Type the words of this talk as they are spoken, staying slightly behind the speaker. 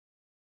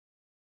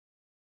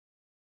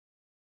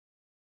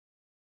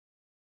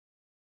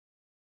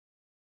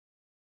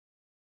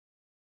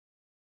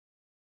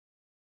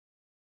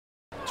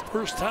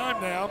First time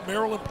now,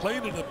 Maryland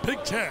played in the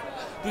Big Ten.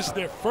 This is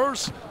their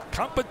first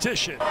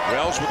competition.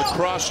 Wells with a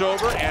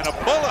crossover and a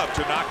pull-up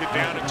to knock it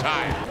down and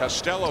tie it.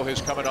 Costello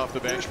has come off the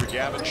bench for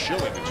Gavin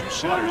Schilling, the two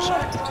centers,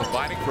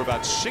 combining for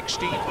about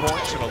 16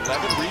 points and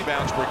 11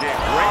 rebounds per game.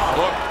 Great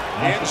look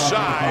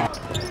inside.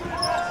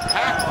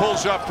 Pack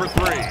pulls up for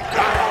three.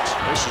 Got it.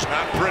 This is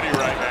not pretty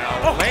right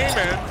now.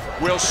 Layman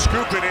will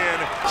scoop it in.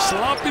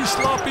 Sloppy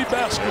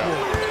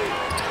basketball.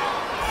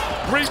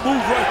 Great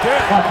move right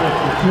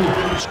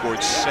there.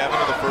 Scored 7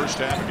 in the first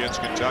half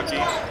against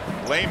Kentucky.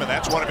 Layman,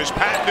 that's one of his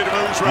patented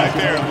moves right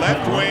there.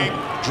 Left wing,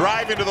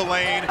 drive into the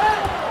lane.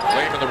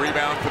 Layman the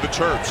rebound for the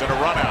Terps and a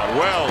run out.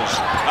 Wells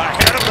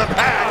ahead of the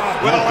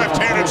pack with a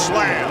left-handed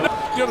slam.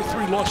 The other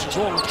 3 losses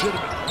all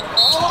legitimate.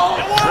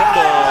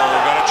 Trimble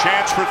got a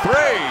chance for 3.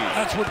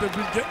 That's what they've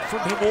been getting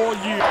from him all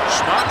year.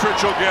 Smotrich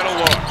will get a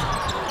look.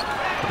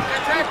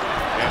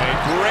 And a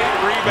great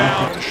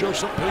rebound. To show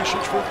some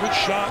patience for good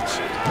shots.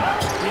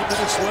 3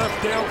 minutes left,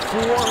 down 4.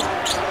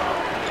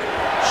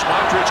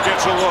 Smotrich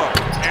gets a look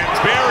and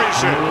buries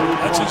it.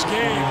 That's his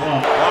game.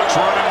 Clock's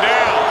running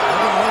down.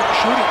 They're gonna let him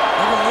shoot it.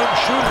 They're gonna let him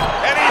shoot it.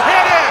 And he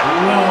hit it!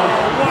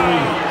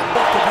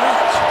 Wow. Off the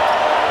bounce.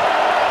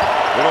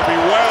 It'll be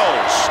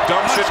Wells.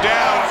 Dumps it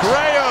down.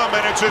 Graham,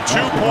 and it's a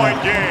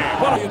 2-point game.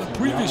 But in the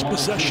previous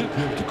possession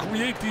to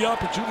create the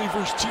opportunity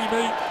for his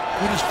teammate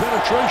with his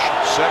penetration.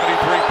 73%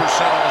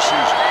 on the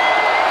season.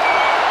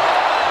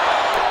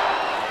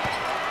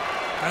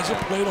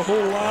 Hasn't played a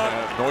whole lot.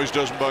 Noise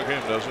doesn't bug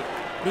him, does it?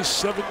 Missed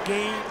 7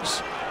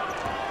 games.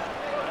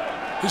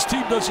 His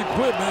team doesn't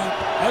quit, man.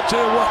 I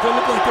tell you what, they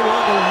look like they're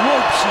on the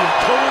ropes here.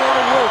 Total on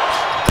the ropes.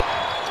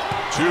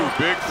 2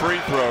 big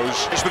free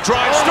throws. It's the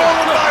drive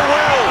stolen by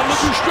Wells. And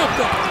look who stripped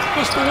him.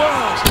 Mr.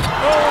 Wells.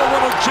 Oh,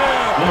 what a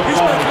jam.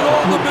 He's making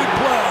all the big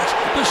plays.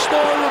 The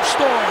star of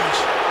stars.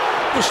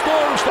 The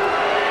star of stars.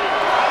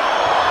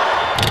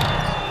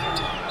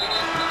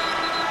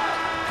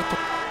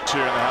 Here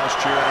in the house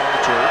cheering on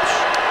the Terps.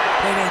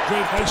 Played at a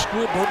great high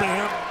school,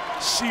 Birmingham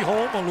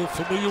Seaholm. I'm a little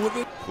familiar with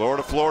it.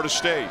 Florida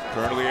State,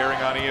 currently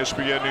airing on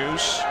ESPN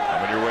News.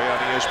 Coming your way on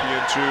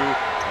ESPN2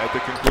 at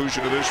the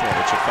conclusion of this one.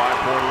 It's a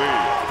 5-point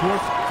lead.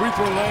 Fourth free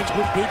throw lines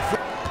with big.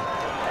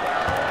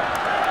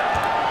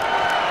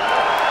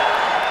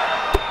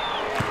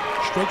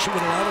 Strikes him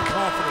with a lot of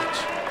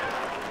confidence.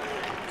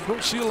 You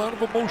don't see a lot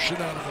of emotion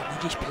out of him.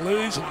 He just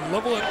plays and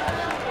level it.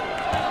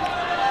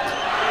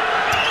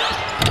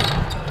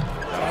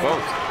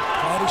 Both.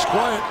 Crowd is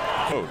quiet.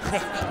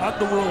 On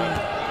the road.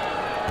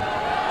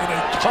 In a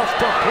tough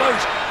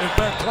place. In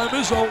fact, Clem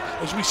Izzo,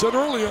 as we said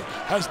earlier,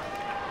 has.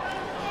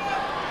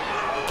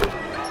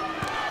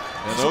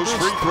 And those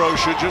free throws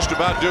should just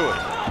about do it.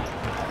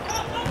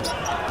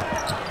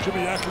 Should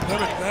be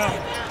academic now.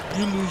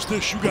 You lose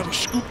this, you got to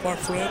scoop, my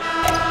friend.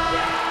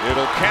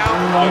 It'll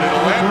count, but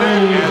it'll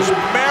end it as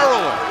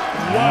Maryland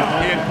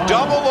in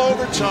double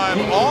overtime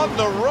on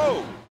the road.